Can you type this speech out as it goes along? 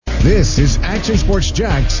This is Action Sports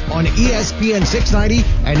Jax on ESPN 690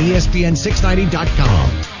 and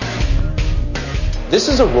ESPN690.com. This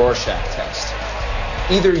is a Rorschach test.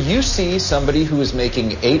 Either you see somebody who is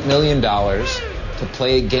making $8 million to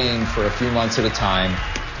play a game for a few months at a time,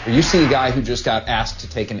 or you see a guy who just got asked to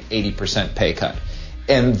take an 80% pay cut.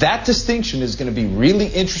 And that distinction is going to be really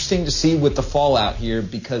interesting to see with the fallout here,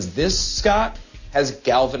 because this, Scott, has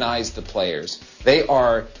galvanized the players. They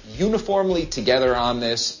are uniformly together on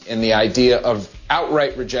this in the idea of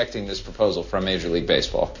outright rejecting this proposal from Major League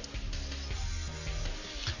Baseball.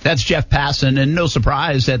 That's Jeff Passan, and no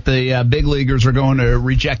surprise that the big leaguers are going to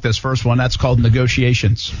reject this first one. That's called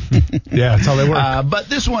negotiations. Yeah, that's how they work. But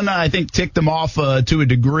this one, I think, ticked them off to a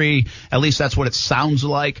degree. At least that's what it sounds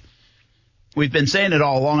like. We've been saying it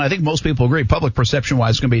all along. I think most people agree. Public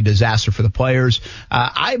perception-wise, it's going to be a disaster for the players.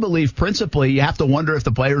 I believe, principally, you have to wonder if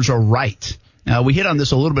the players are right. We hit on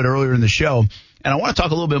this a little bit earlier in the show, and I want to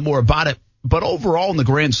talk a little bit more about it. But overall, in the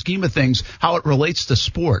grand scheme of things, how it relates to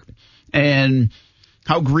sport and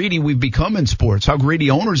how greedy we've become in sports, how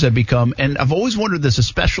greedy owners have become. And I've always wondered this,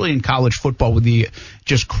 especially in college football with the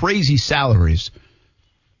just crazy salaries.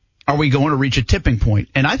 Are we going to reach a tipping point?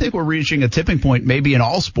 And I think we're reaching a tipping point maybe in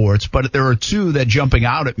all sports, but there are two that jumping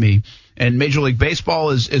out at me. And Major League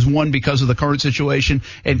Baseball is one because of the current situation,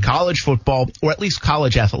 and college football, or at least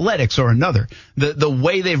college athletics, are another. The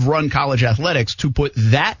way they've run college athletics to put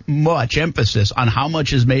that much emphasis on how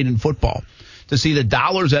much is made in football, to see the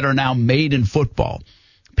dollars that are now made in football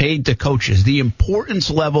paid to coaches, the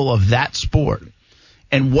importance level of that sport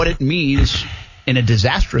and what it means in a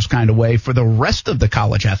disastrous kind of way for the rest of the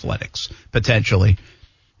college athletics, potentially.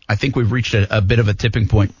 I think we've reached a bit of a tipping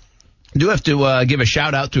point. I do have to give a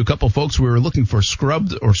shout-out to a couple folks we were looking for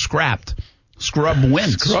scrubbed or scrapped. Scrub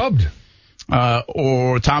wins. Scrubbed.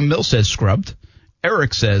 Or Tom Mill says scrubbed.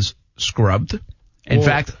 Eric says scrubbed. In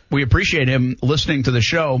fact, we appreciate him listening to the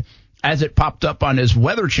show as it popped up on his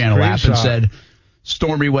Weather Channel app and said,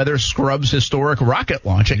 stormy weather scrubs historic rocket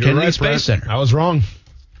launch at Kennedy Space Center. I was wrong.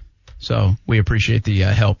 So we appreciate the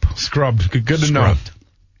help. Scrubbed. Good to know.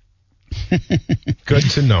 Good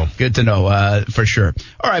to know. Good to know, for sure.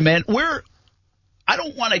 All right, man. I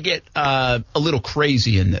don't want to get a little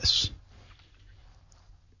crazy in this.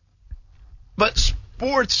 But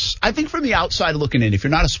sports, I think from the outside looking in, if you're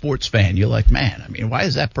not a sports fan, you're like, man, I mean, why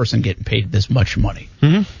is that person getting paid this much money?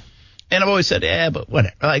 Mm-hmm. And I've always said, but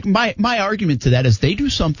whatever. Like my argument to that is they do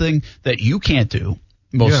something that you can't do.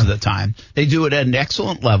 Most of the time. They do it at an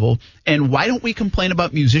excellent level. And why don't we complain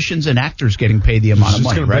about musicians and actors getting paid the amount of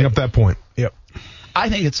money, right? Bring up that point. Yep. I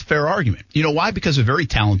think it's a fair argument. You know why? Because they're very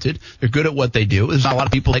talented. They're good at what they do. There's not a lot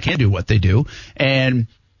of people that can do what they do. And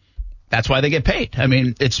that's why they get paid. I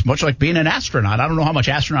mean, it's much like being an astronaut. I don't know how much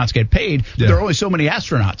astronauts get paid. But there are only so many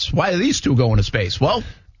astronauts. Why are these two going to space? Well,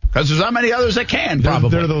 because there's not many others that can, probably.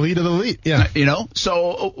 They're the lead of the lead, yeah. You know,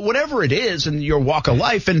 so whatever it is in your walk of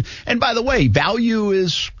life, and by the way, value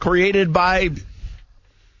is created by,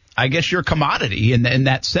 I guess, your commodity in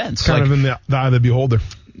that sense. Kind of in the eye of the beholder,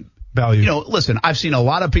 value. You know, listen, I've seen a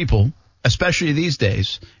lot of people, especially these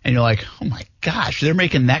days, and you're like, oh my gosh, they're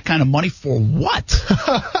making that kind of money for what?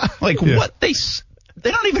 What?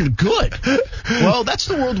 They're not even good. Well, that's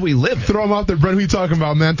the world we live in. Throw them out there, Brent. Who are you talking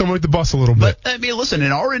about, man? Throw them with the bus a little bit. But, I mean, listen,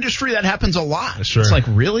 in our industry, that happens a lot. Sure. It's like,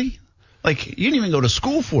 really? Like, you didn't even go to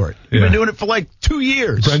school for it. You've been doing it for like 2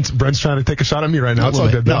 years. Brent's trying to take a shot at me right now. It's all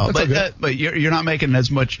good. No, but you're not making as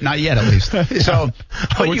much, not yet at least. So,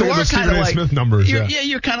 but you are kind of like, Smith numbers,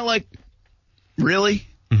 you're kind of like, really?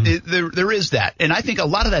 Mm-hmm. There is that. And I think a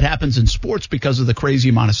lot of that happens in sports because of the crazy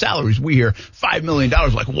amount of salaries. We hear $5 million,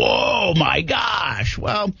 like, whoa, my gosh.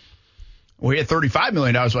 Well, we had $35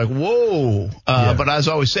 million, like, whoa. But as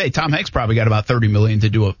I always say, Tom Hanks probably got about $30 million to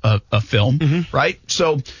do a film, right?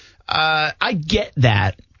 So I get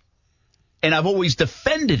that, and I've always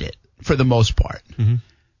defended it for the most part. Mm-hmm.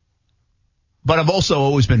 But I've also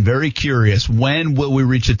always been very curious, when will we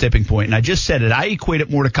reach the tipping point? And I just said it. I equate it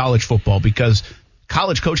more to college football because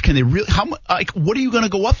college coach, can they really? What are you going to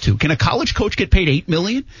go up to? Can a college coach get paid $8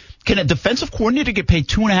 million? Can a defensive coordinator get paid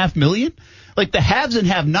 $2.5 million? Like, the haves and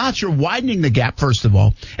have-nots, you're widening the gap, first of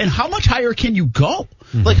all. And how much higher can you go?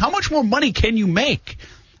 Mm-hmm. Like, how much more money can you make?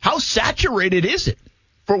 How saturated is it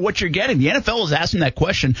for what you're getting? The NFL is asking that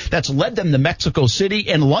question. That's led them to Mexico City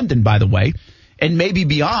and London, by the way, and maybe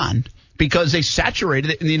beyond, because they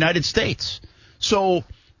saturated it in the United States. So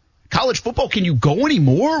college football, can you go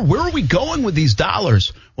anymore? Where are we going with these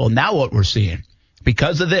dollars? Well, now what we're seeing,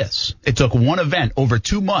 because of this, it took one event over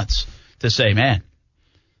 2 months to say, man,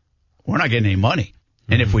 we're not getting any money.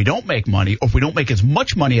 And if we don't make money, or if we don't make as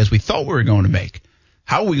much money as we thought we were going to make,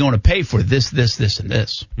 how are we going to pay for this, and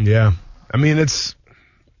this? Yeah. I mean, it's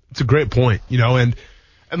a great point,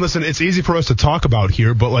 and listen, it's easy for us to talk about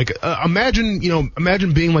here, but like, imagine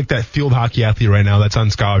being like that field hockey athlete right now that's on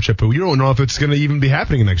scholarship, but you don't know if it's going to even be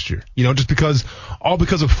happening next year, just because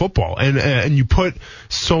of football. And you put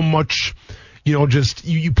so much,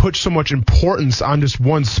 you put so much importance on just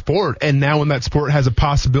one sport. And now when that sport has a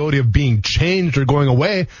possibility of being changed or going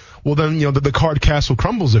away, well then, the card castle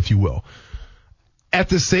crumbles, if you will. At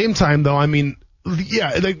the same time though, I mean,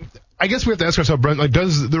 yeah, like, I guess we have to ask ourselves, Brent, like,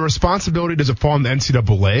 does it fall on the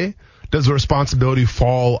NCAA? Does the responsibility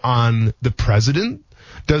fall on the president?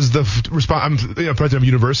 Does the president of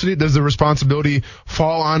university, does the responsibility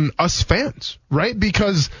fall on us fans, right?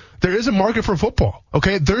 Because there is a market for football,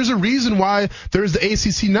 okay? There's a reason why there's the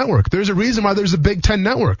ACC network. There's a reason why there's a Big Ten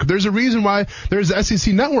network. There's a reason why there's the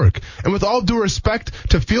SEC network. And with all due respect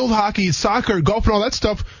to field hockey, soccer, golf, and all that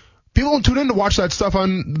stuff, people don't tune in to watch that stuff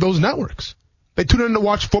on those networks. They tune in to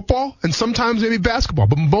watch football and sometimes maybe basketball,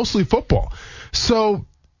 but mostly football. So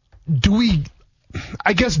because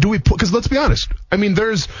let's be honest. I mean,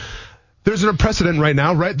 there's a precedent right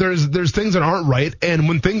now, right? There's things that aren't right. And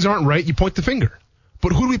when things aren't right, you point the finger.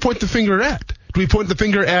 But who do we point the finger at? Do we point the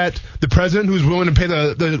finger at the president who's willing to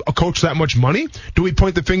pay a coach that much money? Do we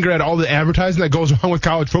point the finger at all the advertising that goes on with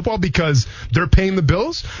college football because they're paying the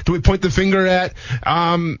bills? Do we point the finger at,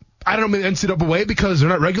 I don't know, maybe NCAA because they're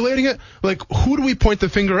not regulating it? Like, who do we point the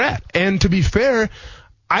finger at? And to be fair,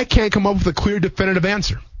 I can't come up with a clear, definitive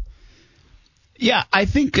answer. Yeah, I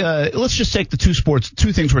think let's just take the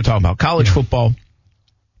two things we're talking about. College football,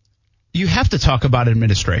 you have to talk about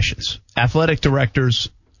administrations, athletic directors,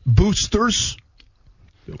 boosters,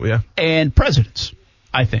 and presidents,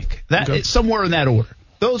 I think. It's somewhere in that order.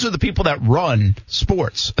 Those are the people that run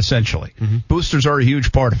sports, essentially. Mm-hmm. Boosters are a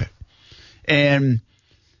huge part of it. And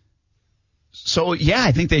so, yeah,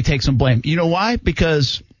 I think they take some blame. You know why?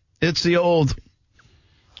 Because it's the old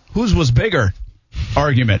whose was bigger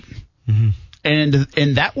argument. Mm-hmm. And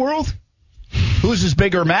in that world, whose is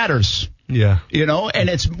bigger matters. Yeah. And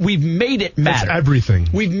we've made it matter. It's everything.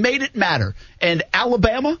 We've made it matter. And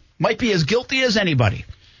Alabama might be as guilty as anybody.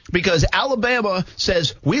 Because Alabama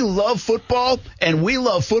says we love football, and we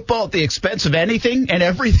love football at the expense of anything and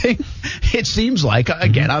everything. It seems like,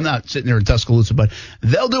 again, I'm not sitting there in Tuscaloosa, but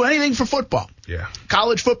they'll do anything for football. Yeah.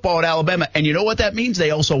 College football at Alabama. And you know what that means?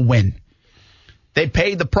 They also win. They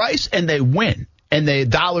pay the price, and they win. And the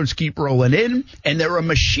dollars keep rolling in, and they're a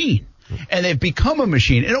machine. And they've become a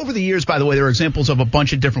machine. And over the years, by the way, there are examples of a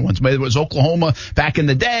bunch of different ones. Whether it was Oklahoma back in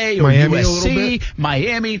the day, or Miami USC,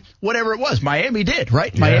 Miami, whatever it was. Miami did,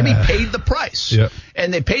 right? Yeah. Miami paid the price. Yep.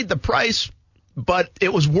 And they paid the price, but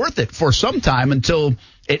it was worth it for some time until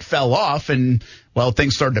it fell off and, well,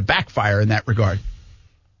 things started to backfire in that regard.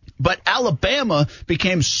 But Alabama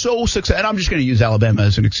became so successful, and I'm just going to use Alabama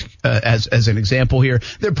as an example here.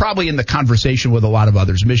 They're probably in the conversation with a lot of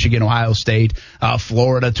others, Michigan, Ohio State,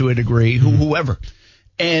 Florida to a degree, whoever.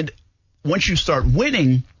 And once you start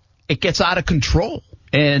winning, it gets out of control.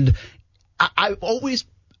 And I've always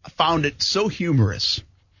found it so humorous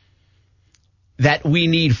that we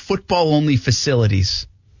need football-only facilities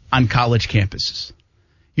on college campuses.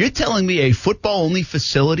 You're telling me a football-only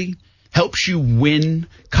facility helps you win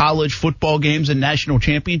college football games and national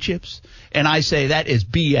championships? And I say that is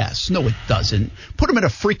BS. No, it doesn't. Put them in a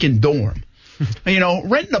freaking dorm.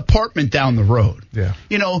 Rent an apartment down the road. Yeah.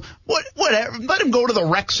 Whatever. Let them go to the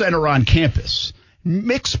rec center on campus.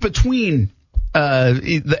 Mix between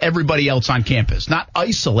everybody else on campus. Not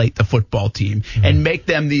isolate the football team and make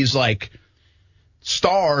them these like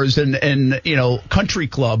stars and country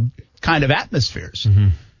club kind of atmospheres. Mm-hmm.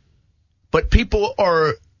 But people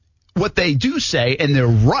are. What they do say, and they're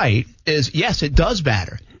right, is, yes, it does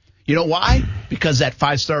matter. You know why? Because that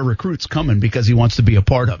 5-star recruit's coming because he wants to be a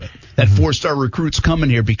part of it. That 4-star recruit's coming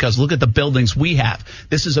here because look at the buildings we have.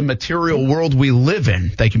 This is a material world we live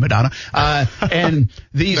in. Thank you, Madonna. And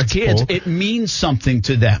these kids, it means something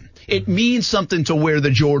to them. It means something to wear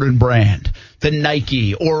the Jordan brand, the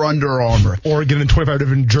Nike or Under Armour. Or get in 25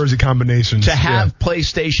 different jersey combinations. To have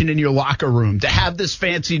PlayStation in your locker room, to have this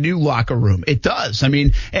fancy new locker room. It does. I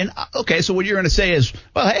mean, and okay, so what you're going to say is,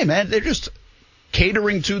 well, hey, man, they're just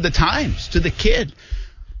catering to the times, to the kid.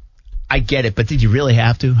 I get it, but did you really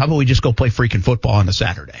have to? How about we just go play freaking football on a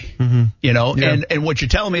Saturday? Mm-hmm. Yeah. And what you're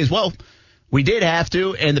telling me is, well, we did have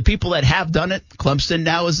to, and the people that have done it, Clemson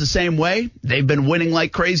now is the same way. They've been winning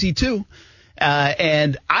like crazy, too.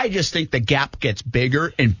 And I just think the gap gets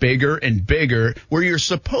bigger and bigger and bigger, where you're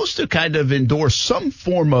supposed to kind of endorse some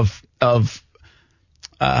form of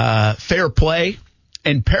fair play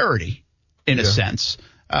and parity, in a sense.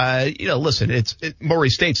 Listen, Murray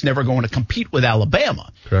State's never going to compete with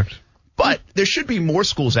Alabama. Correct. But there should be more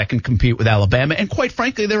schools that can compete with Alabama, and quite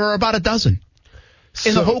frankly, there are about a dozen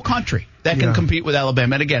in the whole country that can compete with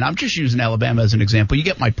Alabama. And again, I'm just using Alabama as an example. You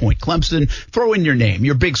get my point. Clemson, throw in your name,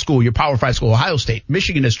 your big school, your Power 5 school. Ohio State,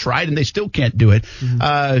 Michigan has tried, and they still can't do it.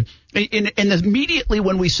 And immediately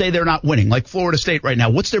when we say they're not winning, like Florida State right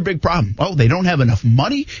now, what's their big problem? Oh, they don't have enough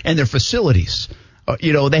money and their facilities.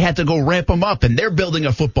 They had to go ramp them up, and they're building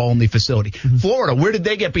a football-only facility. Florida, where did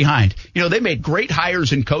they get behind? They made great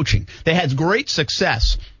hires in coaching. They had great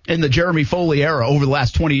success in the Jeremy Foley era over the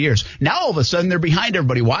last 20 years. Now, all of a sudden, they're behind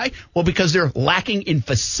everybody. Why? Well, because they're lacking in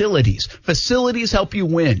facilities. Facilities help you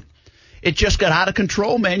win. It just got out of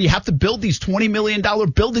control, man. You have to build these $20 million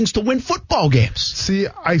buildings to win football games. See,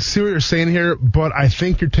 I see what you're saying here, but I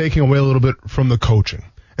think you're taking away a little bit from the coaching.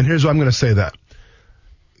 And here's why I'm going to say that.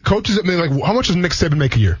 Coaches, how much does Nick Saban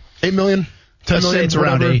make a year? $8 million? $10 million? It's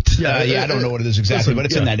around 8. I don't know what it is exactly, but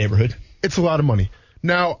it's in that neighborhood. It's a lot of money.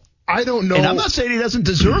 Now, I don't know. And I'm not saying he doesn't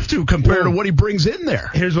deserve to compared to what he brings in there.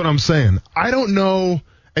 Here's what I'm saying. I don't know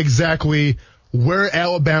exactly where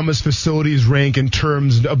Alabama's facilities rank in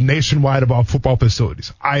terms of nationwide about football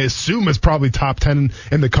facilities. I assume it's probably top 10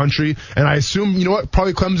 in the country, and I assume,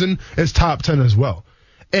 probably Clemson is top 10 as well.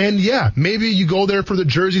 And yeah, maybe you go there for the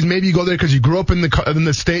jerseys. Maybe you go there because you grew up in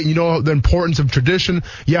the state and you know the importance of tradition,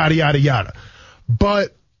 yada, yada, yada.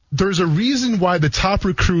 But there's a reason why the top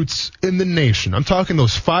recruits in the nation, I'm talking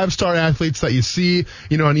those 5-star athletes that you see,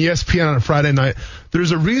 on ESPN on a Friday night,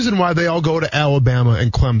 there's a reason why they all go to Alabama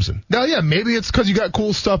and Clemson. Now, yeah, maybe it's because you got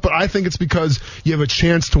cool stuff, but I think it's because you have a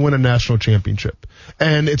chance to win a national championship.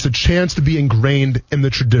 And it's a chance to be ingrained in the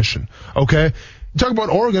tradition, okay? Talk about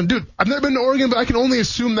Oregon. Dude, I've never been to Oregon, but I can only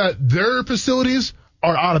assume that their facilities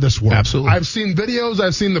are out of this world. Absolutely. I've seen videos.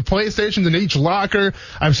 I've seen the PlayStations in each locker.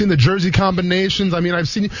 I've seen the jersey combinations. I've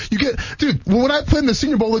seen dude, when I played in the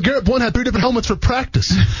Senior Bowl, LeGarrette Blount had 3 different helmets for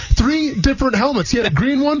practice. 3 different helmets. He had a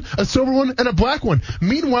green one, a silver one, and a black one.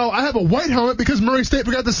 Meanwhile, I have a white helmet because Murray State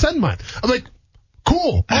forgot to send mine. I'm like,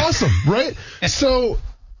 cool, awesome, right? So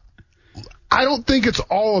I don't think it's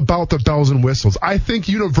all about the bells and whistles. I think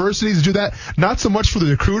universities do that, not so much for the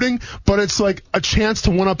recruiting, but it's like a chance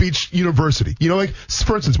to one up each university.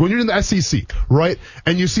 For instance, when you're in the SEC, right,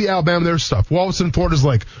 and you see Alabama, their stuff, well, all of a sudden Florida's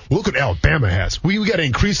like, well, look what Alabama has. We got to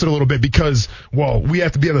increase it a little bit because, well, we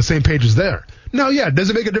have to be on the same page as there. Now, yeah, does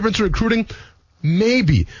it make a difference in recruiting?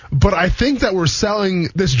 Maybe, but I think that we're selling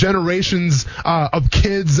this generations of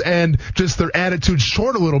kids and just their attitude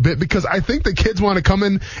short a little bit because I think the kids want to come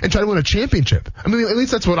in and try to win a championship. At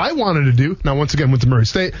least that's what I wanted to do. Now, once again, went to Murray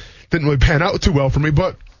State. Didn't really pan out too well for me,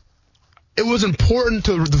 but it was important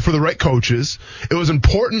for the right coaches. It was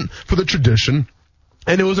important for the tradition,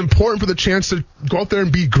 and it was important for the chance to go out there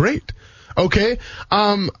and be great. Okay?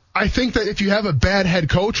 I think that if you have a bad head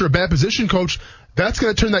coach or a bad position coach, that's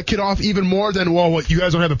going to turn that kid off even more than, well, what, you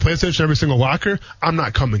guys don't have a PlayStation in every single locker? I'm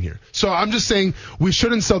not coming here. So I'm just saying we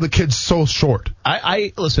shouldn't sell the kids so short.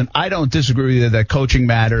 Listen, I don't disagree with you that coaching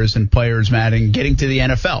matters and players matter and getting to the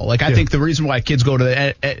NFL. I think the reason why kids go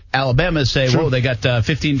to Alabama is say, whoa, they got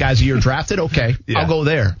 15 guys a year drafted. Okay, I'll go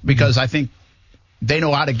there because I think they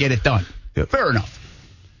know how to get it done. Yep. Fair enough.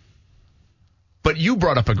 But you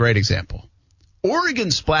brought up a great example.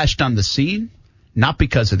 Oregon splashed on the scene not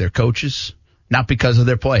because of their coaches, not because of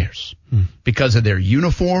their players, because of their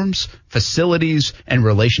uniforms, facilities, and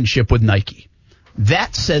relationship with Nike.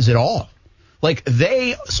 That says it all.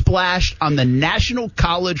 They splashed on the national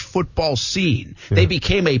college football scene. Yeah. They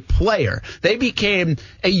became a player. They became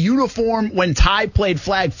a uniform when Ty played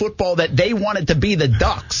flag football that they wanted to be the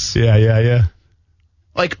Ducks. Yeah.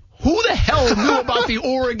 Who the hell knew about the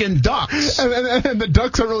Oregon Ducks? And the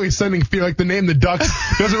Ducks aren't really sending fear. The name the Ducks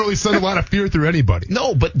doesn't really send a lot of fear through anybody.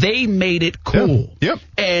 No, but they made it cool. Yep.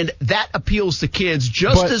 And that appeals to kids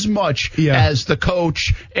just as much as the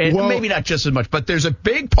coach. And maybe not just as much, but there's a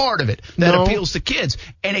big part of it that appeals to kids.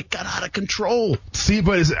 And it got out of control. See,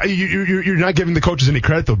 but you're not giving the coaches any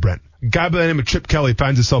credit, though, Brent. A guy by the name of Chip Kelly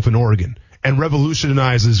finds himself in Oregon and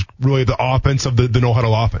revolutionizes really the offense of the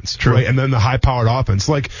no-huddle offense. True. Right? And then the high-powered offense.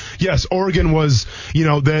 Yes, Oregon was,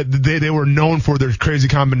 they were known for their crazy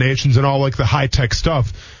combinations and all the high-tech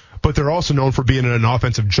stuff, but they're also known for being an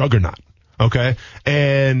offensive juggernaut. Okay?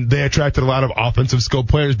 And they attracted a lot of offensive skilled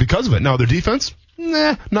players because of it. Now, their defense?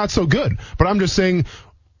 Not so good. But I'm just saying,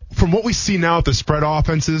 from what we see now with the spread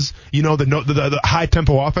offenses, the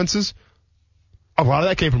high-tempo offenses, a lot of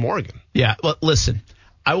that came from Oregon. Yeah, well, listen.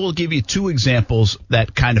 I will give you 2 examples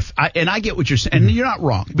that and I get what you're saying, and you're not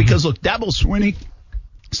wrong, because look, Dabo Swinney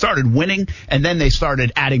started winning, and then they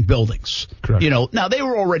started adding buildings. Correct. Now they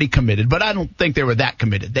were already committed, but I don't think they were that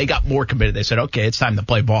committed. They got more committed. They said, okay, it's time to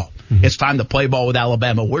play ball. Mm-hmm. It's time to play ball with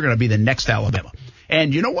Alabama. We're going to be the next Alabama.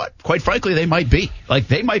 And you know what? Quite frankly, they might be.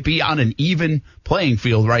 They might be on an even playing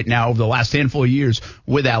field right now over the last handful of years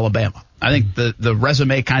with Alabama. I think the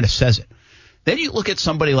resume kind of says it. Then you look at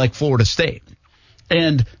somebody like Florida State,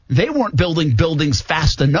 and they weren't building buildings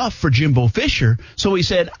fast enough for Jimbo Fisher, so he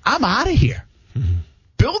said, I'm out of here. Mm-hmm.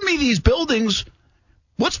 Build me these buildings.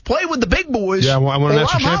 Let's play with the big boys. Yeah, I want a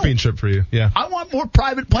national championship for you. Yeah, I want more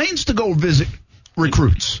private planes to go visit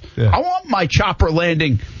recruits. Yeah. I want my chopper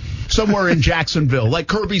landing somewhere in Jacksonville, like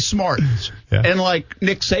Kirby Smart's and like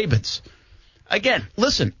Nick Saban's. Again,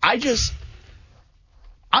 listen,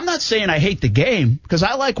 I'm not saying I hate the game, because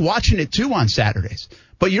I like watching it too on Saturdays.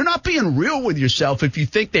 But you're not being real with yourself if you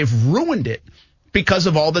think they've ruined it because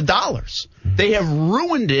of all the dollars. Mm-hmm. They have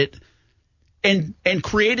ruined it and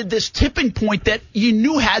created this tipping point that you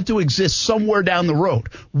knew had to exist somewhere down the road.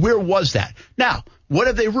 Where was that? Now, what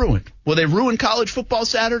have they ruined? Will they ruin college football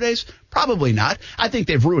Saturdays? Probably not. I think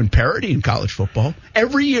they've ruined parity in college football.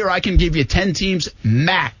 Every year I can give you 10 teams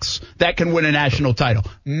max that can win a national title.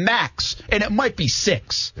 Max. And it might be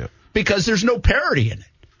 6 because there's no parity in it.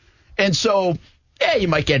 And so, yeah, you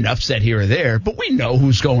might get an upset here or there, but we know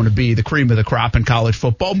who's going to be the cream of the crop in college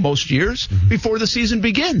football most years before the season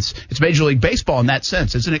begins. It's Major League Baseball in that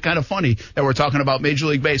sense. Isn't it kind of funny that we're talking about Major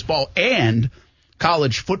League Baseball and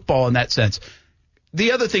college football in that sense?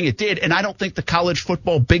 The other thing it did, and I don't think the college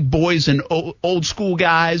football big boys and old school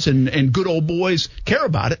guys and good old boys care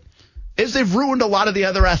about it, is they've ruined a lot of the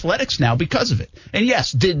other athletics now because of it. And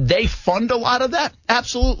yes, did they fund a lot of that?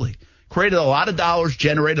 Absolutely. Created a lot of dollars,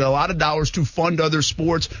 generated a lot of dollars to fund other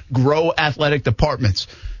sports, grow athletic departments.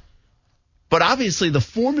 But obviously the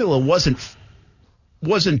formula wasn't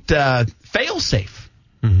fail-safe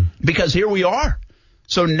because here we are.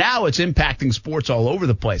 So now it's impacting sports all over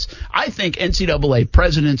the place. I think NCAA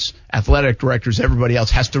presidents, athletic directors, everybody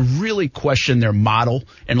else has to really question their model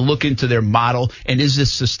and look into their model. And is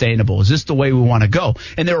this sustainable? Is this the way we want to go?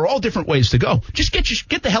 And there are all different ways to go. Just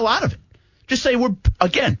get the hell out of it. Just say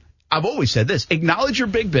I've always said this, acknowledge your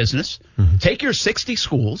big business, take your 60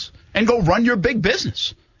 schools and go run your big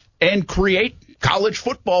business and create college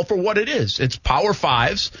football for what it is. It's Power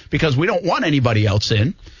Fives because we don't want anybody else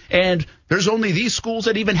in. And there's only these schools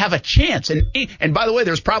that even have a chance. And by the way,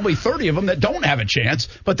 there's probably 30 of them that don't have a chance,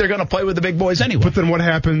 but they're going to play with the big boys anyway. But then what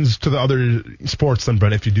happens to the other sports then,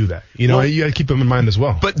 Brent, if you do that? You got to keep them in mind as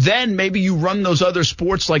well. But then maybe you run those other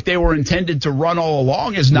sports like they were intended to run all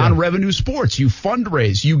along as non-revenue sports. You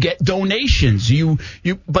fundraise, you get donations,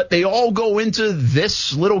 but they all go into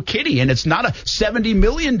this little kitty, and it's not a $70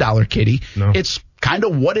 million kitty. No. It's kind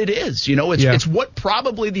of what it is. It's what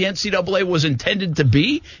probably the NCAA was intended to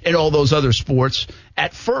be in all those other sports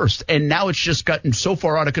at first. And now it's just gotten so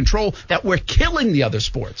far out of control that we're killing the other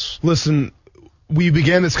sports. Listen, we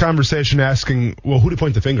began this conversation asking, well, who to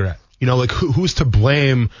point the finger at? Who's to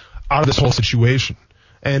blame out of this whole situation?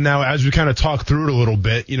 And now as we kind of talk through it a little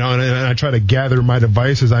bit, and I try to gather my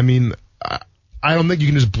devices, I don't think you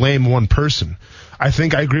can just blame one person. I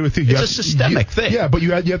think I agree with you. It's a systemic thing. Yeah, but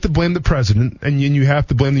you have to blame the president, and you have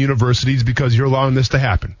to blame the universities because you're allowing this to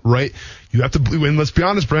happen, right? You have to, and let's be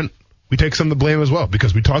honest, Brent, we take some of the blame as well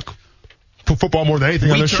because we talk football more than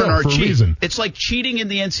anything on the show for a reason. It's like cheating in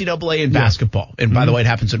the NCAA in basketball. And by the way, it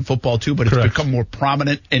happens in football too, but it's become more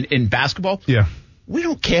prominent in basketball. Yeah. We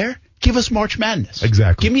don't care. Give us March Madness.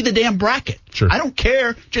 Exactly. Give me the damn bracket. Sure. I don't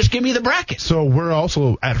care. Just give me the bracket. So we're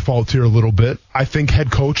also at fault here a little bit. I think head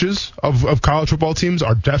coaches of college football teams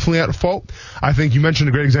are definitely at fault. I think you mentioned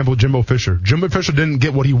a great example of Jimbo Fisher. Jimbo Fisher didn't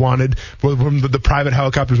get what he wanted from the private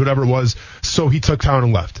helicopters, whatever it was, so he took town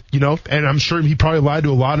and left, And I'm sure he probably lied to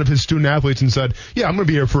a lot of his student athletes and said, yeah, I'm going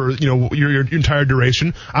to be here for, your entire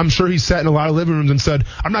duration. I'm sure he sat in a lot of living rooms and said,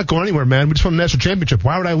 I'm not going anywhere, man. We just won the national championship.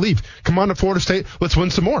 Why would I leave? Come on to Florida State. Let's win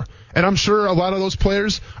some more. And I'm sure a lot of those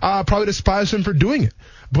players probably despise him for doing it.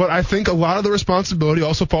 But I think a lot of the responsibility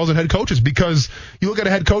also falls on head coaches because you look at a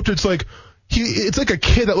head coach, it's like a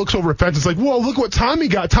kid that looks over a fence. It's like, whoa, look what Tommy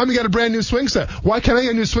got. Tommy got a brand new swing set. Why can't I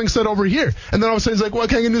get a new swing set over here? And then all of a sudden he's like, why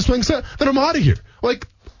can't I get a new swing set? Then I'm out of here.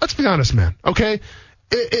 Let's be honest, man. Okay?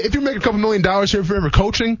 If you're making a couple $1 million here for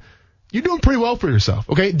coaching, you're doing pretty well for yourself,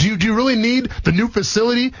 okay? Do you really need the new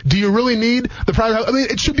facility? Do you really need the private house? I mean,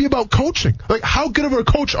 it should be about coaching. Like, how good of a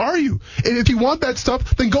coach are you? And if you want that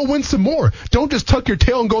stuff, then go win some more. Don't just tuck your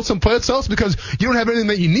tail and go someplace else because you don't have anything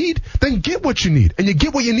that you need. Then get what you need. And you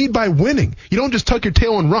get what you need by winning. You don't just tuck your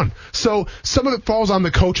tail and run. So some of it falls on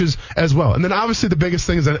the coaches as well. And then obviously the biggest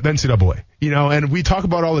thing is the NCAA. And we talk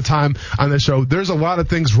about all the time on this show, there's a lot of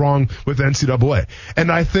things wrong with the NCAA.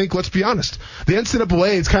 And I think, let's be honest, the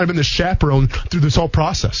NCAA has kind of been the chaperone through this whole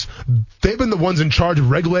process. They've been the ones in charge of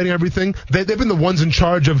regulating everything. They've been the ones in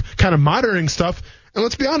charge of kind of monitoring stuff. And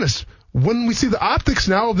let's be honest, when we see the optics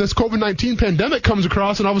now of this COVID-19 pandemic comes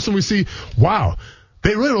across and all of a sudden we see, wow,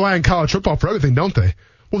 they really rely on college football for everything, don't they?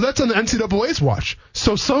 Well, that's on the NCAA's watch.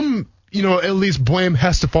 So some, at least blame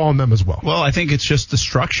has to fall on them as well. Well, I think it's just the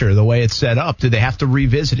structure, the way it's set up. Do they have to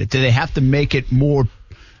revisit it? Do they have to make it more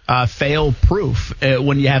fail-proof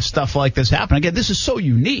when you have stuff like this happen? Again, this is so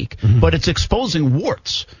unique, but it's exposing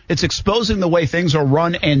warts. It's exposing the way things are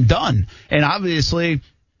run and done. And obviously,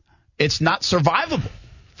 it's not survivable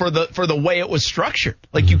for the way it was structured.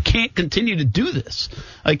 Like, you can't continue to do this.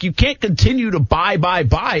 Like, you can't continue to buy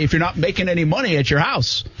if you're not making any money at your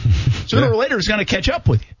house. Sooner or later, it's going to catch up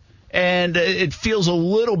with you. And it feels a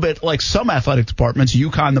little bit like some athletic departments,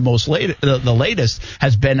 UConn the latest,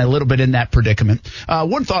 has been a little bit in that predicament.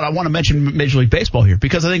 One thought, I want to mention Major League Baseball here,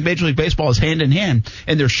 because I think Major League Baseball is hand in hand,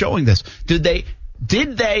 and they're showing this. Did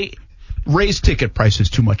they raise ticket prices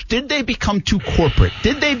too much? Did they become too corporate?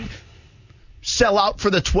 Did they sell out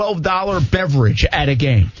for the $12 beverage at a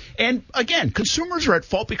game? And again, consumers are at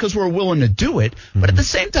fault because we're willing to do it. But at the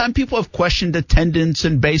same time, people have questioned attendance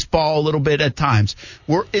in baseball a little bit at times.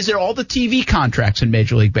 Is it all the TV contracts in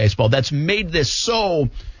Major League Baseball that's made this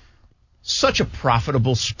such a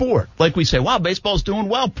profitable sport? Like we say, wow, baseball's doing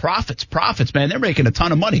well. Profits, man. They're making a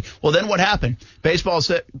ton of money. Well, then what happened? Baseball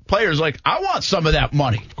players like, I want some of that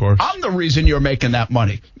money. Of course. I'm the reason you're making that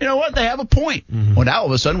money. You know what? They have a point. Well, now all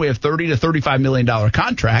of a sudden we have $30 to $35 million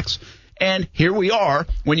contracts. And here we are,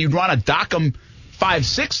 when you want to dock them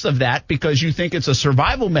 5/6 of that because you think it's a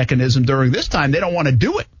survival mechanism during this time, they don't want to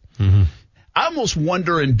do it. I almost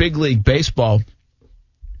wonder in big league baseball,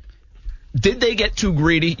 did they get too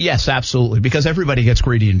greedy? Yes, absolutely, because everybody gets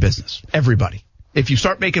greedy in business. Everybody. If you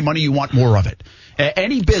start making money, you want more of it.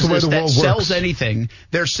 Any business that sells anything,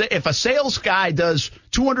 if a sales guy does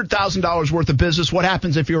 $200,000 worth of business, what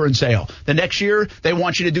happens if you're in sale? The next year, they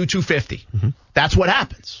want you to do $250,000. That's what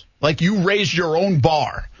happens. Like, you raised your own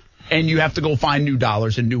bar, and you have to go find new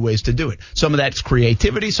dollars and new ways to do it. Some of that's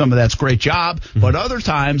creativity, some of that's great job, but other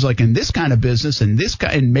times, like in this kind of business, in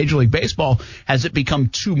Major League Baseball, has it become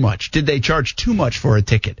too much? Did they charge too much for a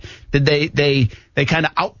ticket? Did they kind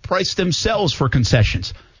of outprice themselves for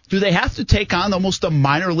concessions? Do they have to take on almost a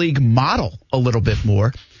minor league model a little bit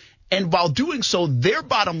more? And while doing so, their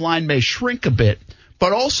bottom line may shrink a bit,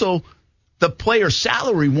 but also the player's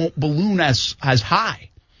salary won't balloon as high.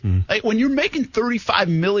 Like, when you're making $35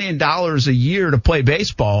 million a year to play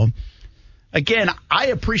baseball, again, I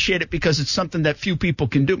appreciate it because it's something that few people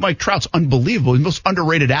can do. Mike Trout's unbelievable. He's the most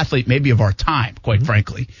underrated athlete maybe of our time, quite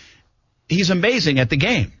frankly. He's amazing at the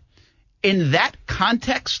game. In that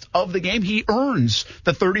context of the game, he earns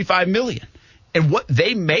the $35 million. And what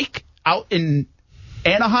they make out in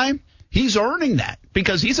Anaheim, he's earning that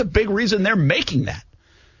because he's a big reason they're making that.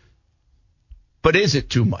 But is it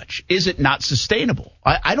too much? Is it not sustainable?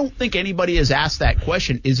 I don't think anybody has asked that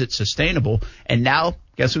question. Is it sustainable? And now,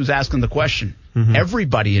 guess who's asking the question?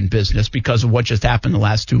 Everybody in business, because of what just happened the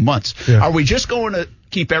last 2 months. Yeah. Are we just going to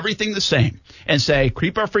keep everything the same and say,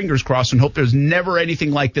 keep our fingers crossed and hope there's never anything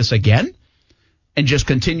like this again and just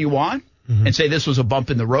continue on and say this was a bump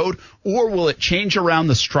in the road? Or will it change around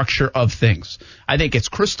the structure of things? I think it's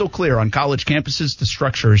crystal clear on college campuses the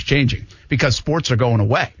structure is changing because sports are going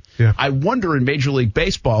away. Yeah. I wonder in Major League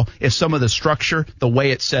Baseball if some of the structure, the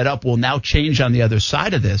way it's set up, will now change on the other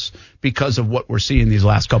side of this because of what we're seeing these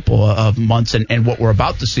last couple of months and what we're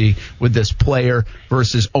about to see with this player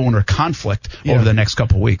versus owner conflict over the next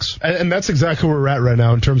couple of weeks. And that's exactly where we're at right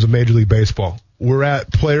now in terms of Major League Baseball. We're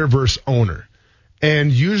at player versus owner.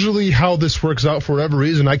 And usually how this works out for whatever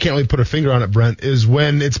reason, I can't really put a finger on it, Brent, is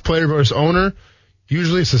when it's player versus owner,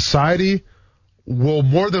 usually society will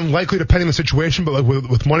more than likely, depending on the situation, but like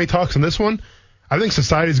with money talks in this one, I think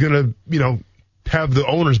society is going to, have the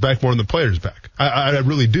owners back more than the players back. I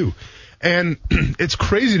really do. And it's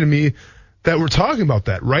crazy to me that we're talking about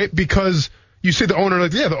that, right? Because you say the owner,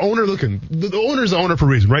 the owner the owner's the owner for a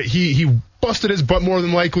reason, right? He busted his butt more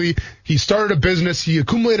than likely. He started a business. He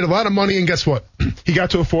accumulated a lot of money, and guess what? He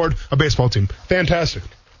got to afford a baseball team. Fantastic.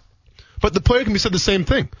 But the player can be said the same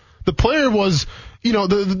thing. The player was,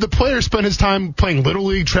 the player spent his time playing Little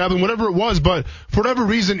League, traveling, whatever it was, but for whatever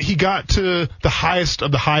reason, he got to the highest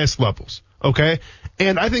of the highest levels, okay?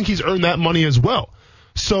 And I think he's earned that money as well.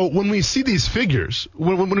 So when we see these figures,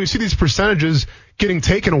 when we see these percentages getting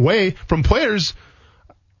taken away from players,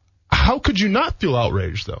 how could you not feel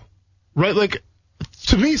outraged, though? Right? Like,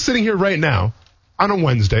 to me, sitting here right now on a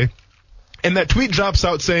Wednesday, and that tweet drops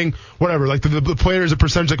out saying whatever, like the players, a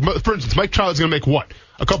percentage, like for instance, Mike Trout is going to make what?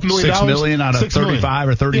 A couple $1 million? $6 million out of 35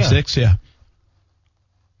 or 36, yeah.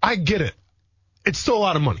 I get it. It's still a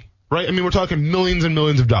lot of money, right? I mean, we're talking millions and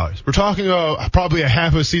millions of dollars. We're talking probably a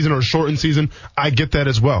half a season or a shortened season. I get that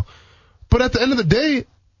as well. But at the end of the day,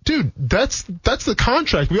 dude, that's the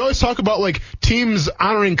contract. We always talk about like teams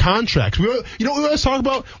honoring contracts. We always talk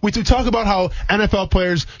about? We talk about how NFL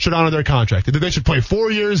players should honor their contract. That they should play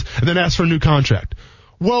 4 years and then ask for a new contract.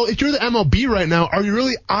 Well, if you're the MLB right now, are you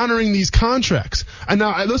really honoring these contracts? And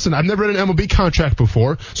now, listen, I've never read an MLB contract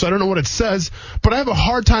before, so I don't know what it says, but I have a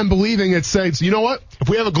hard time believing it says, you know what? If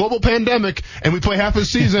we have a global pandemic and we play half a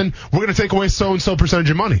season, we're going to take away so-and-so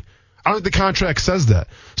percentage of money. I don't think the contract says that.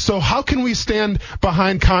 So how can we stand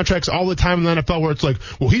behind contracts all the time in the NFL where it's like,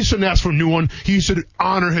 well, he shouldn't ask for a new one. He should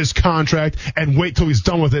honor his contract and wait till he's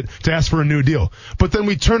done with it to ask for a new deal. But then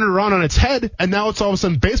we turn it around on its head, and now it's all of a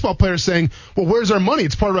sudden baseball players saying, well, where's our money?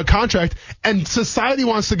 It's part of our contract. And society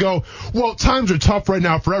wants to go, well, times are tough right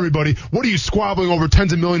now for everybody. What are you squabbling over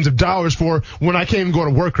tens of millions of dollars for when I can't even go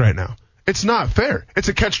to work right now? It's not fair. It's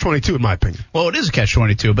a catch-22 in my opinion. Well, it is a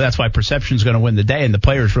catch-22, but that's why perception is going to win the day, and the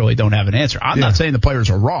players really don't have an answer. I'm not saying the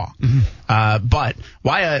players are wrong, but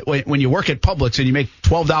why when you work at Publix and you make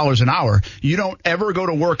 $12 an hour, you don't ever go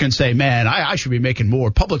to work and say, man, I should be making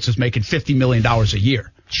more. Publix is making $50 million a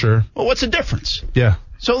year. Sure. Well, what's the difference? Yeah.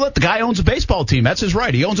 So look, the guy owns a baseball team. That's his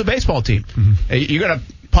right. He owns a baseball team. You're going to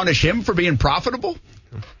punish him for being profitable?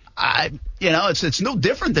 It's no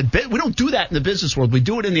different than we don't do that in the business world. We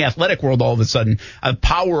do it in the athletic world all of a sudden. The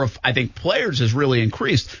power of, I think, players has really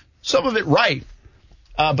increased. Some of it right,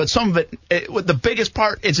 but some of it the biggest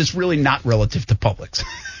part is it's really not relative to Publix.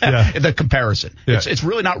 The comparison. Yeah. It's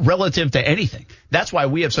really not relative to anything. That's why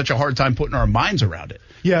we have such a hard time putting our minds around it.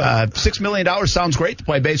 Yeah. $6 million sounds great to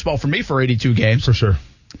play baseball for me for 82 games. For sure.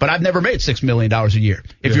 But I've never made $6 million a year.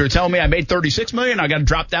 If you were telling me I made $36 million, I got to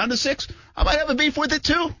drop down to 6, I might have a beef with it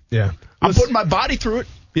too. Yeah. I'm putting my body through it.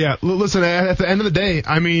 Yeah. Listen, at the end of the day,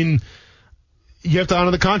 I mean, you have to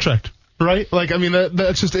honor the contract, right? Like, I mean,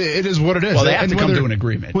 that's just, it is what it is. Well, they have to come to an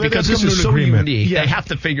agreement because this is so unique. Yeah. They have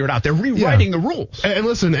to figure it out. They're rewriting the rules. And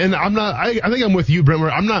listen, and I think I'm with you, Brent, where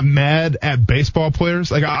I'm not mad at baseball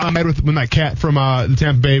players. Like, I'm mad with that cat from the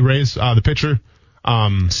Tampa Bay Rays, the pitcher.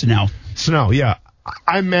 Snell, yeah.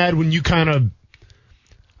 I'm mad when you kind of,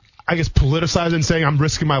 I guess, politicize and saying I'm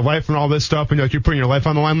risking my life and all this stuff, and you're putting your life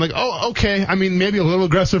on the line. I'm like, oh, okay. I mean, maybe a little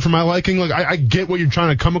aggressive for my liking. Like, I get what you're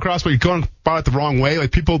trying to come across, but you're going about it the wrong way.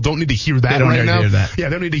 Like, people don't need to hear that right now. Yeah, they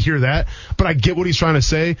don't need to hear that. But I get what he's trying to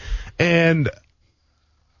say, and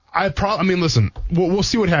listen, we'll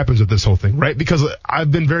see what happens with this whole thing, right? Because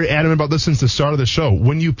I've been very adamant about this since the start of the show.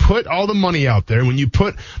 When you put all the money out there, when you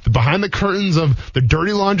put behind the curtains of the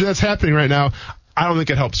dirty laundry that's happening right now, I don't think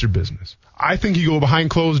it helps your business. I think you go behind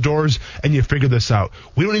closed doors and you figure this out.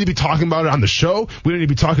 We don't need to be talking about it on the show. We don't need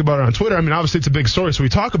to be talking about it on Twitter. I mean, obviously it's a big story, so we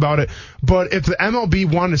talk about it. But if the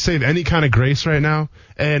MLB wanted to save any kind of grace right now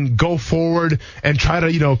and go forward and try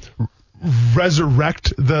to,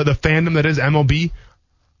 resurrect the fandom that is MLB,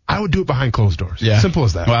 I would do it behind closed doors. Yeah. Simple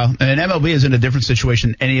as that. Well, and MLB is in a different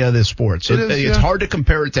situation than any other sport. So it's hard to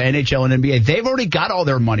compare it to NHL and NBA. They've already got all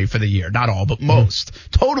their money for the year. Not all, but most.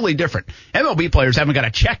 Totally different. MLB players haven't got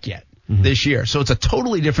a check yet this year. So it's a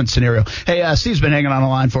totally different scenario. Hey, Steve's been hanging on the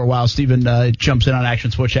line for a while. Steven jumps in on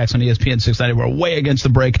Action Sports Jacks on ESPN 690. We're way against the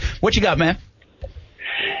break. What you got, man?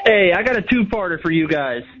 Hey, I got a two-parter for you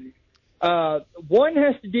guys. One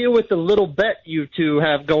has to deal with the little bet you two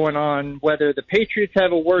have going on, whether the Patriots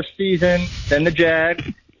have a worse season than the Jags.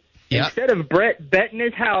 Yep. Instead of Brett betting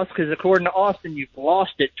his house, because according to Austin, you've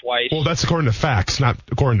lost it twice. Well, that's according to facts, not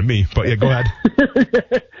according to me. But yeah, go ahead.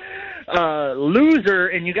 Loser,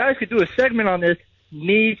 and you guys could do a segment on this,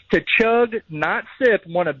 needs to chug, not sip,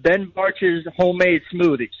 one of Ben Barch's homemade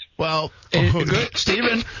smoothies. Well,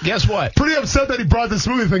 Steven, guess what? Pretty upset that he brought the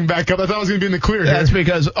smoothie thing back up. I thought I was going to be in the clear here. That's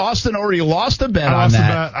because Austin already lost a bet on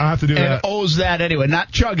that. I have to do that. And owes that anyway.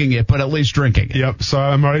 Not chugging it, but at least drinking it. Yep, so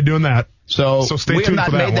I'm already doing that. So stay we tuned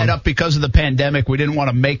have not for that made that up because of the pandemic. We didn't want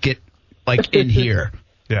to make it, like, in here.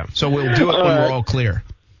 Yeah. So we'll do it when we're all clear.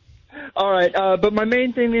 All right, but my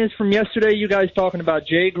main thing is from yesterday, you guys talking about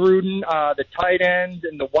Jay Gruden, the tight end,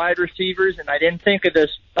 and the wide receivers, and I didn't think of this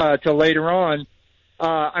till later on.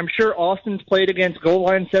 I'm sure Austin's played against goal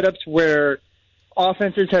line setups where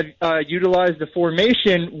offenses have utilized the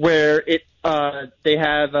formation where they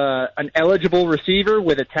have an eligible receiver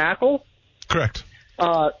with a tackle. Correct.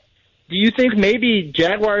 Do you think maybe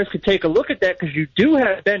Jaguars could take a look at that? Because you do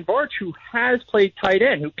have Ben Barch, who has played tight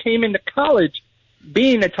end, who came into college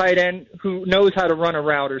being a tight end who knows how to run a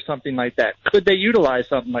route or something like that. Could they utilize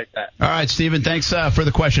something like that? All right, Stephen, thanks for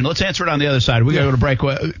the question. Let's answer it on the other side. We got to go to break.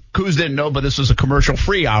 Coos didn't know, but this was a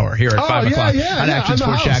commercial-free hour here at 5 o'clock on Action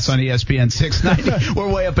Sports Jacks on ESPN 690.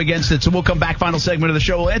 We're way up against it, so we'll come back. Final segment of the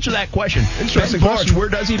show. We'll answer that question. Interesting Ben Barch, question. where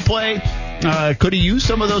does he play? Could he use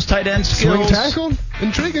some of those tight end skills? Swing tackle?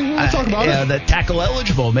 Intriguing. We'll talk about it. Yeah, that tackle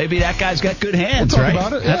eligible. Maybe that guy's got good hands, We'll talk right?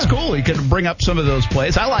 about it, yeah. That's cool. He could bring up some of those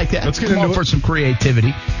plays. I like that. Let's get I'm into all it. for some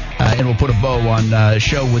creativity. And we'll put a bow on the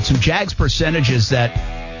show with some Jags percentages that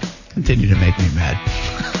continue to make me mad.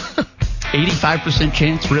 85%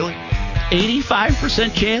 chance, really?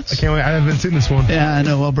 85% chance? I can't wait. I haven't seen this one. Yeah, I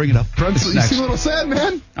know. I'll bring it up. Brent, It's you next seem a little sad,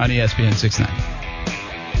 man. on ESPN 690.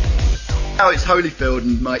 Now it's Holyfield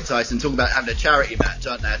and Mike Tyson talking about having a charity match,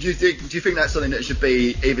 aren't they? Do you think that's something that should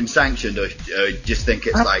be even sanctioned, or just think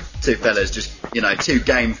it's like two fellas, just two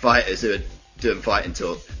game fighters who are doing fighting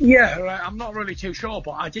talk? Yeah, I'm not really too sure,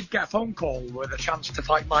 but I did get a phone call with a chance to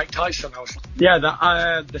fight Mike Tyson.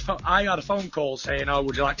 I had a phone call saying, "Oh,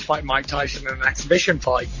 would you like to fight Mike Tyson in an exhibition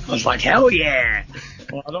fight?" I was like, "Hell yeah!"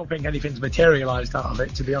 Well, I don't think anything's materialised out of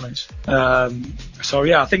it, to be honest. So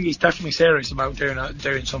yeah, I think he's definitely serious about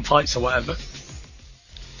doing some fights or whatever.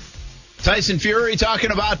 Tyson Fury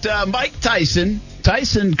talking about Mike Tyson.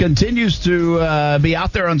 Tyson continues to be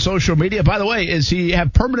out there on social media. By the way, is he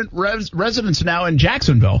have permanent residence now in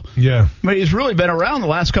Jacksonville? Yeah. I mean, he's really been around the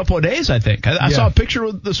last couple of days, I think. I saw a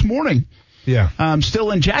picture this morning. Yeah.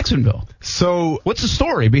 Still in Jacksonville. So what's the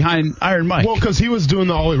story behind Iron Mike? Well, because he was doing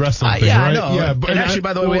the All Elite Wrestling thing, yeah, right? I know. Yeah, and actually,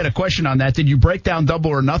 by the way, we had a question on that. Did you break down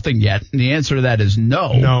Double or Nothing yet? And the answer to that is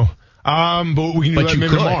no. No. But we can do that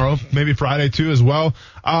maybe tomorrow, maybe Friday too as well.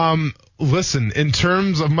 Listen, in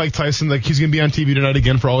terms of Mike Tyson, like he's going to be on TV tonight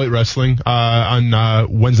again for All Elite Wrestling on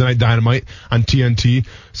Wednesday Night Dynamite on TNT.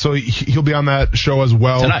 So he'll be on that show as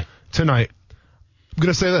well tonight. I'm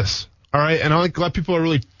going to say this, all right? And I think a lot of people are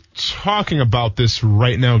really talking about this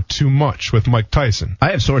right now too much with Mike Tyson.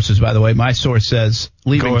 I have sources, by the way. My source says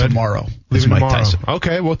leaving tomorrow is Mike Tyson.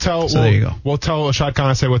 Okay, there you go. We'll tell Shad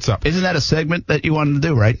Khan, say what's up. Isn't that a segment that you wanted to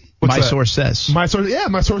do, right? What's my that? Source says. My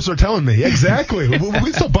sources are telling me. Exactly. we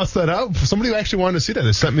can still bust that out. Somebody actually wanted to see that.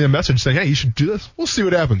 They sent me a message saying, hey, you should do this. We'll see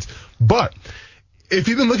what happens. But if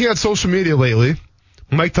you've been looking at social media lately,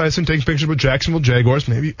 Mike Tyson taking pictures with Jacksonville Jaguars,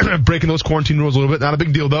 maybe breaking those quarantine rules a little bit. Not a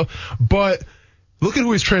big deal, though. But look at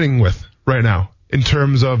who he's training with right now in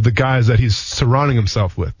terms of the guys that he's surrounding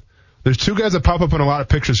himself with. There's two guys that pop up in a lot of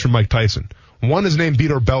pictures from Mike Tyson. One is named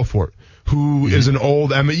Vitor Belfort, who is an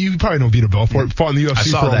old, you probably know Vitor Belfort, fought in the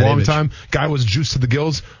UFC for a long time. Guy was juiced to the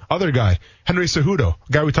gills. Other guy, Henry Cejudo,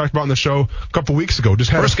 a guy we talked about on the show a couple weeks ago,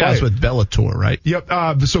 just had First guy's with Bellator, right? Yep.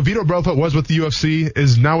 So Vitor Belfort was with the UFC,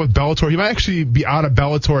 is now with Bellator. He might actually be out of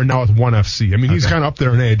Bellator and now with ONE FC. I mean, he's kind of up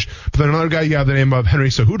there in age. But then another guy, you have the name of Henry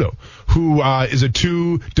Cejudo, who is a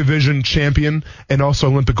 2-division champion and also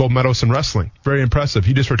Olympic gold medalist in wrestling. Very impressive.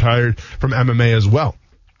 He just retired from MMA as well.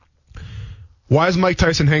 Why is Mike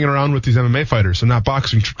Tyson hanging around with these MMA fighters and not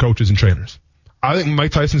boxing coaches and trainers? I think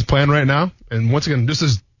Mike Tyson's plan right now, and once again,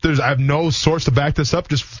 I have no source to back this up,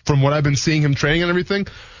 just from what I've been seeing him training and everything.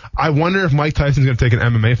 I wonder if Mike Tyson's going to take an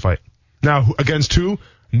MMA fight. Now, against who?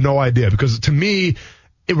 No idea, because to me,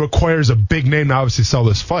 it requires a big name to obviously sell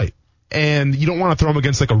this fight. And you don't want to throw him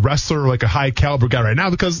against like a wrestler or like a high caliber guy right now,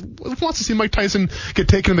 because who wants to see Mike Tyson get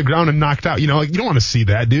taken to the ground and knocked out? You don't want to see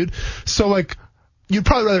that, dude. So you'd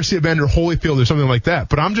probably rather see Evander Holyfield or something like that.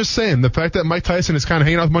 But I'm just saying, the fact that Mike Tyson is kind of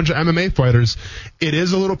hanging out with a bunch of MMA fighters, it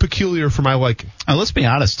is a little peculiar for my liking. Let's be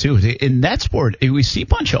honest, too. In that sport, we see a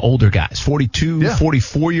bunch of older guys, 42,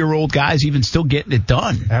 44-year-old guys even still getting it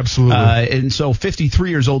done. Absolutely. And so 53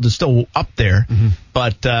 years old is still up there. Mm-hmm.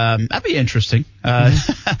 But that'd be interesting.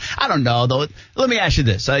 I don't know, though. Let me ask you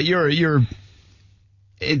this. You're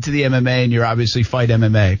into the MMA, and you're obviously fight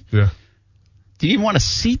MMA. Yeah. Do you want to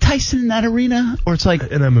see Tyson in that arena? Or it's like,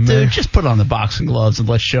 in MMA? Dude, just put on the boxing gloves and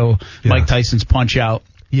let's show Mike Tyson's punch out.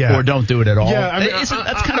 Yeah. Or don't do it at all. Yeah, that's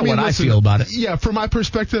kind of what I feel about it. Yeah, from my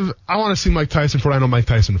perspective, I want to see Mike Tyson for what I know Mike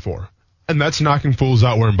Tyson for. And that's knocking fools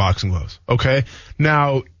out wearing boxing gloves. Okay?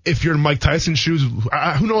 Now, if you're in Mike Tyson's shoes,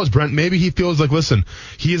 who knows, Brent? Maybe he feels like, listen,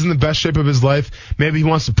 he is in the best shape of his life. Maybe he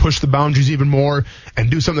wants to push the boundaries even more and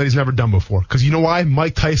do something that he's never done before. Because you know why?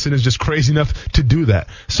 Mike Tyson is just crazy enough to do that.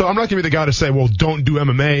 So I'm not going to be the guy to say, well, don't do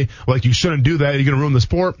MMA. Like, you shouldn't do that. You're going to ruin the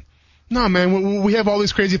sport. No, man, we have all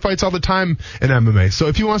these crazy fights all the time in MMA. So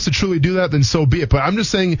if he wants to truly do that, then so be it. But I'm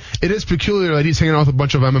just saying it is peculiar that he's hanging out with a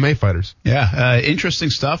bunch of MMA fighters. Yeah, interesting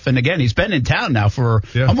stuff. And again, he's been in town now for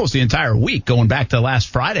almost the entire week, going back to last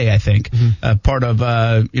Friday, I think. Part of,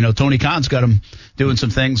 Tony Khan's got him doing some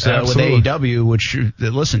things with AEW, which,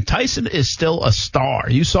 listen, Tyson is still a star.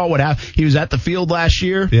 You saw what happened. He was at the Field last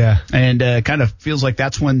year. Yeah. And kind of feels like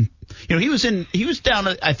that's when, he was down,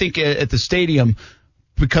 I think, at the stadium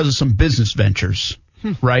because of some business ventures,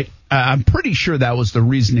 right? I'm pretty sure that was the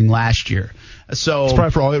reasoning last year. So it's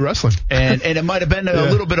probably for All Elite Wrestling. and it might have been a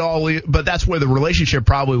little bit but that's where the relationship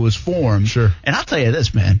probably was formed. Sure. And I'll tell you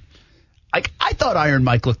this, man. I thought Iron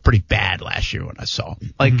Mike looked pretty bad last year when I saw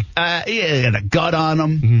him. He had a gut on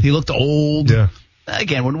him. He looked old. Yeah.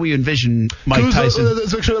 Again, when we envision Mike Tyson.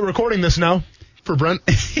 Let's make sure that we're recording this now. For Brent,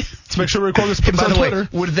 let's make sure we record this. Put this on Twitter.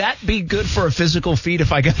 Would that be good for a physical feat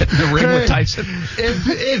if I got in the ring with Tyson?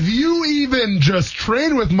 If you even just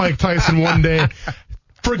train with Mike Tyson one day,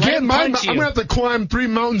 forget mine. I'm gonna have to climb 3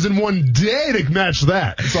 mountains in one day to match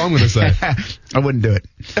that. That's all I'm gonna say. I wouldn't do it.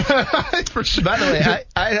 For sure. By the way,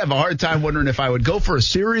 I have a hard time wondering if I would go for a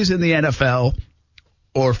series in the NFL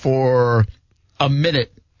or for a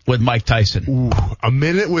minute with Mike Tyson. Ooh, a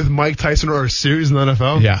minute with Mike Tyson or a series in the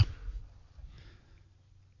NFL? Yeah.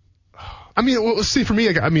 I mean, well, see, for me,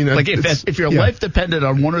 if your life depended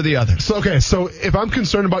on one or the other. So if I'm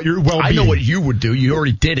concerned about your well-being. I know what you would do. You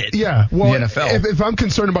already did it. Yeah. Well, in the NFL. If I'm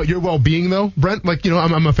concerned about your well-being, though, Brent,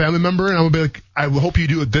 I'm a family member, and I'm going to be like, I hope you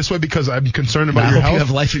do it this way because I'm concerned about your health. I hope you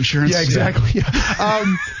have life insurance. Yeah, exactly. Yeah.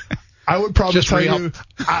 I would probably tell you,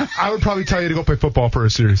 I would probably tell you to go play football for a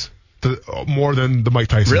series more than the Mike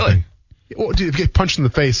Tyson thing. Well, dude, if you get punched in the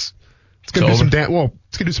face, it's going to do some damage.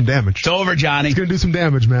 It's going to do some damage. It's over, Johnny. It's going to do some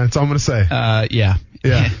damage, man. That's all I'm going to say. Yeah.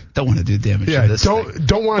 Don't want to do damage to this thing.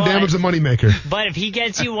 Don't want to damage the moneymaker. But if he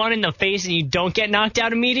gets you one in the face and you don't get knocked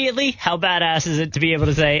out immediately, how badass is it to be able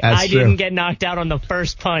to say, I didn't get knocked out on the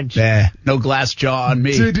first punch? Yeah, no glass jaw on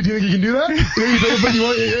me. Dude, do you think you can do that?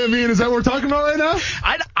 Is that what we're talking about right now?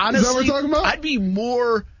 Honestly, is that what we're talking about? I'd be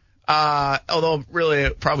more... although really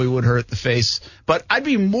it probably would hurt the face. But I'd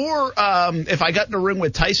be more, if I got in a ring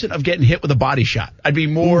with Tyson, of getting hit with a body shot. I'd be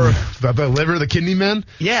more... the liver, the kidney man?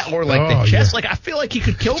 Yeah, or the chest. Yeah. I feel like he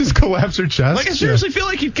could kill me. Just collapse your chest? I seriously feel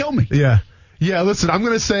like he'd kill me. Yeah. Yeah, listen, I'm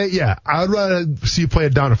going to say, I'd rather see you play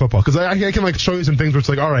it down in football. Because I can show you some things where it's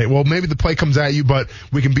like, all right, well, maybe the play comes at you, but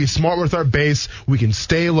we can be smart with our base, we can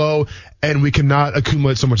stay low, and we cannot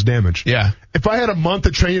accumulate so much damage. Yeah. If I had a month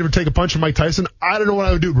to train you to take a punch from Mike Tyson, I don't know what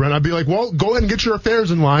I would do, Brent. I'd be like, well, go ahead and get your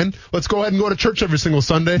affairs in line. Let's go ahead and go to church every single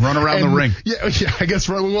Sunday. Run around the ring. Yeah, I guess,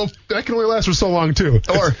 well, that can only last for so long, too.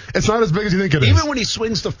 Or it's not as big as you think it is. Even when he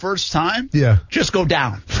swings the first time, just go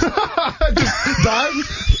down. Just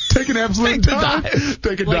dive. Take an absolute dive.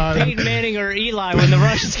 Take a dive. Like Peyton Manning or Eli when the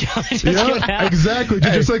rush is coming. Yeah, exactly.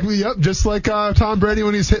 Just like Tom Brady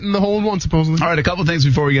when he's hitting the hole in one, supposedly. All right, a couple things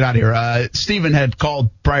before we get out of here. Steven had called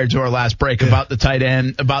prior to our last break about the tight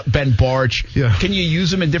end, about Ben Barch. Yeah. Can you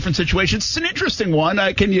use him in different situations? It's an interesting one.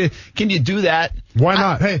 Can you do that? Why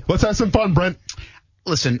not? Hey, let's have some fun, Brent.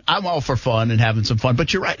 Listen, I'm all for fun and having some fun,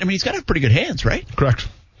 but you're right. I mean, he's got to have pretty good hands, right? Correct.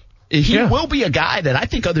 He will be a guy that I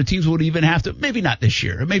think other teams would even have to, maybe not this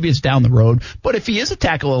year, maybe it's down the road, but if he is a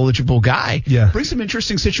tackle-eligible guy, bring some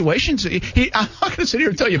interesting situations. I'm not going to sit here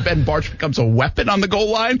and tell you Ben Barch becomes a weapon on the goal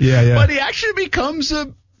line, but he actually becomes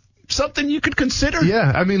something you could consider. Yeah,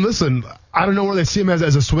 I mean, listen, I don't know where they see him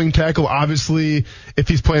as a swing tackle. Obviously, if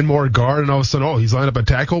he's playing more guard and all of a sudden, he's lined up at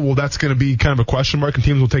tackle, well, that's going to be kind of a question mark, and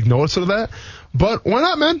teams will take notice of that. But why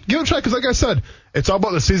not, man? Give it a try, because like I said, it's all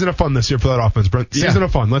about the season of fun this year for that offense, Brent. Season of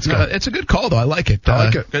fun. Let's go. It's a good call, though. I like it. I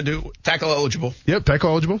like it. Gonna do tackle eligible. Yep,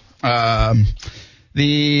 tackle eligible.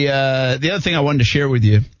 The other thing I wanted to share with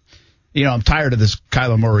you, I'm tired of this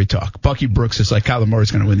Kyler Murray talk. Bucky Brooks is like, Kyler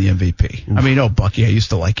Murray's going to win the MVP. Oof. I mean, Bucky, I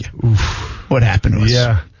used to like you. Oof. What happened to us?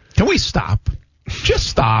 Yeah. Can we stop? Just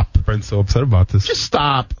stop. Brent's so upset about this. Just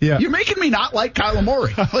stop. Yeah. You're making me not like Kyler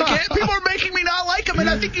Murray. People are making me not like him, and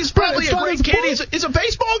I think he's probably a great kid. He's a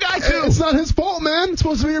baseball guy, too. It's not his fault, man. It's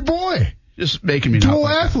supposed to be your boy. Just making me not Dual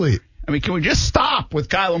like athlete. Him. I mean, can we just stop with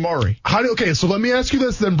Kyler Murray? Okay, so let me ask you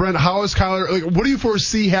this then, Brent. How is Kyler, what do you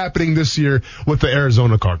foresee happening this year with the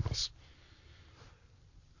Arizona Cardinals?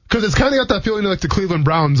 Because it's kind of got that feeling like the Cleveland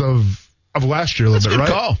Browns of last year a little bit, right? That's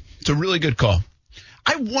a good call. It's a really good call.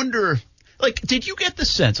 I wonder, did you get the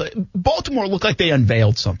sense, Baltimore looked like they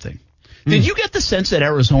unveiled something. Did you get the sense that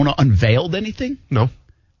Arizona unveiled anything? No.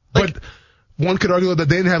 But one could argue that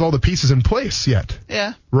they didn't have all the pieces in place yet.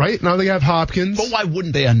 Yeah. Right? Now they have Hopkins. But why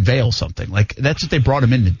wouldn't they unveil something? That's what they brought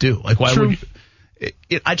him in to do. Why True. would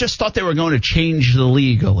I just thought they were going to change the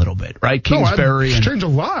league a little bit, right? Kingsbury and change a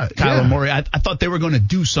lot. Kyler Murray. I thought they were going to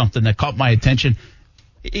do something that caught my attention.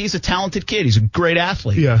 He's a talented kid. He's a great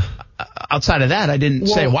athlete. Yeah. Outside of that, I didn't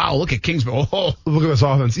say, wow, look at Kingsbury. Oh. Look at this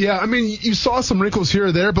offense. Yeah, I mean, you saw some wrinkles here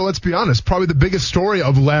or there, but let's be honest. Probably the biggest story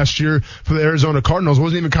of last year for the Arizona Cardinals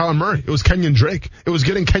wasn't even Kyler Murray. It was Kenyon Drake. It was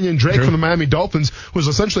getting Kenyon Drake from the Miami Dolphins, who was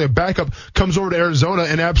essentially a backup, comes over to Arizona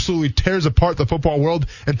and absolutely tears apart the football world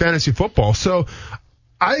and fantasy football. So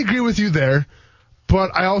I agree with you there,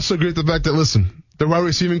 but I also agree with the fact that, listen, the wide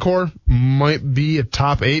receiving core might be a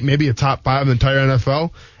top 8, maybe a top 5 in the entire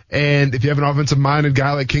NFL. And if you have an offensive-minded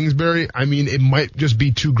guy like Kingsbury, I mean, it might just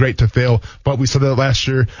be too great to fail. But we saw that last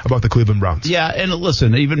year about the Cleveland Browns. Yeah, and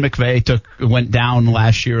listen, even McVay went down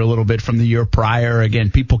last year a little bit from the year prior.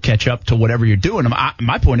 Again, people catch up to whatever you're doing.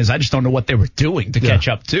 My point is I just don't know what they were doing to catch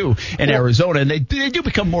up to in Arizona. And they do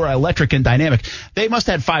become more electric and dynamic. They must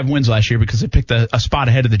have had 5 wins last year because they picked a spot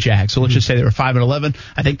ahead of the Jags. So let's just say they were 5-11.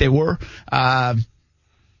 I think they were.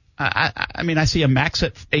 I mean, I see a max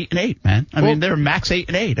at 8-8, man. I mean, they're max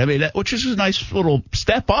 8-8. I mean, which is a nice little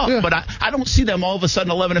step up, but I don't see them all of a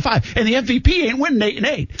sudden 11-5. And the MVP ain't winning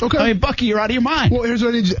 8-8. Okay. I mean, Bucky, you're out of your mind. Well, here's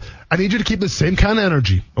what I need you to keep the same kind of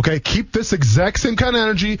energy, okay? Keep this exact same kind of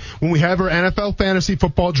energy when we have our NFL fantasy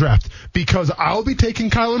football draft, because I'll be taking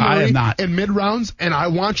Kyler Murray in mid rounds, and I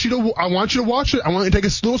want you to watch it. I want you to take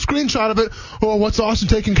a little screenshot of it. Oh, what's Austin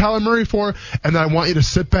taking Kyler Murray for? And then I want you to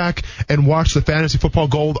sit back and watch the fantasy football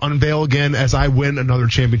gold unveil again as I win another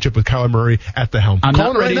championship with Kyler Murray at the helm. I'm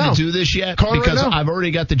not ready to do this yet because I've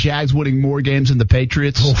already got the Jags winning more games than the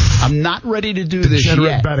Patriots. I'm not ready to do this yet.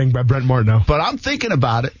 Degenerate betting by Brent Martineau. But I'm thinking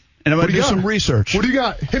about it. And I'm going to do some research. What do you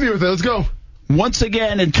got? Hit me with it. Let's go. Once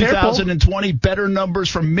again, in 2020, better numbers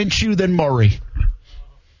from Minshew than Murray.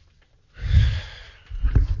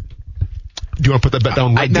 Do you want to put that bet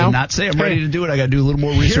down right now? I did not say I'm ready to do it. I got to do a little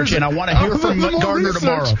more research, and I want to hear from Gardner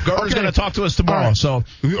tomorrow. Gardner's going to talk to us tomorrow. Right. So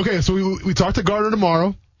we talked to Gardner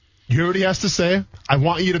tomorrow. You hear what he has to say. I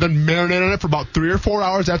want you to then marinate on it for about 3 or 4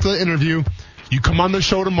 hours after the interview. You come on the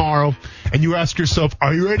show tomorrow, and you ask yourself,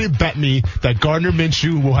 are you ready to bet me that Gardner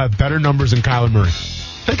Minshew will have better numbers than Kyler Murray?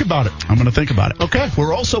 Think about it. I'm going to think about it. Okay.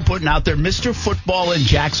 We're also putting out there Mr. Football in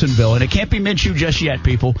Jacksonville, and it can't be Minshew just yet,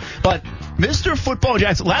 people. But Mr. Football in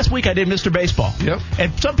Jacksonville. Last week I did Mr. Baseball. Yep.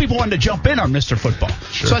 And some people wanted to jump in on Mr. Football.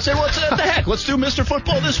 Sure. So I said, what the heck? Let's do Mr.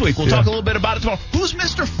 Football this week. We'll talk a little bit about it tomorrow. Who's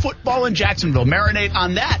Mr. Football in Jacksonville? Marinate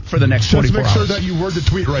on that for the next 24 hours. Just make sure that you word the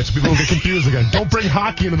tweet right so people don't get confused again. Don't bring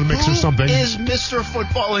hockey into the mix or something. Who is Mr.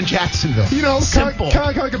 Football in Jacksonville? You know, simple.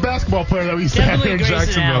 Kind of like a basketball player that we used to have here in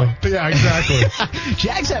Jacksonville. Yeah, exactly.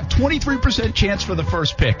 Jags have 23% chance for the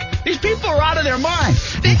first pick. These people are out of their mind.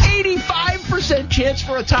 The 85% chance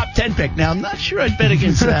for a top 10 pick. Now, I'm not sure I'd bet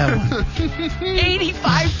against that one.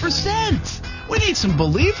 85%. We need some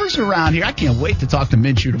believers around here. I can't wait to talk to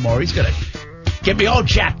Minshew tomorrow. He's going to get me all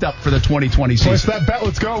jacked up for the 2020 season. Place that bet.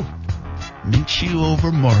 Let's go. Minshew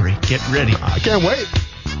over Murray. Get ready. I can't wait.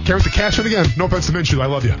 Can't wait to cash it again. No offense to Minshew. I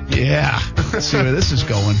love you. Yeah. Let's see where this is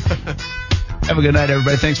going. Have a good night,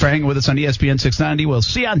 everybody. Thanks for hanging with us on ESPN 690. We'll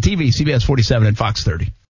see you on TV, CBS 47 and Fox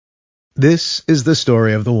 30. This is the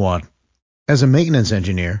story of the one. As a maintenance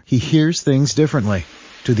engineer, he hears things differently.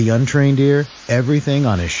 To the untrained ear, everything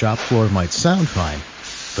on his shop floor might sound fine,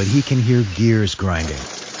 but he can hear gears grinding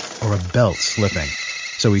or a belt slipping.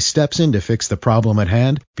 So he steps in to fix the problem at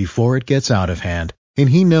hand before it gets out of hand. And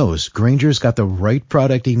he knows Grainger's got the right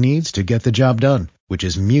product he needs to get the job done, which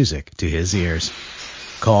is music to his ears.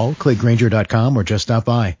 Call, click Grainger.com, or just stop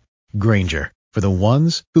by. Grainger, for the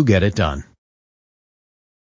ones who get it done.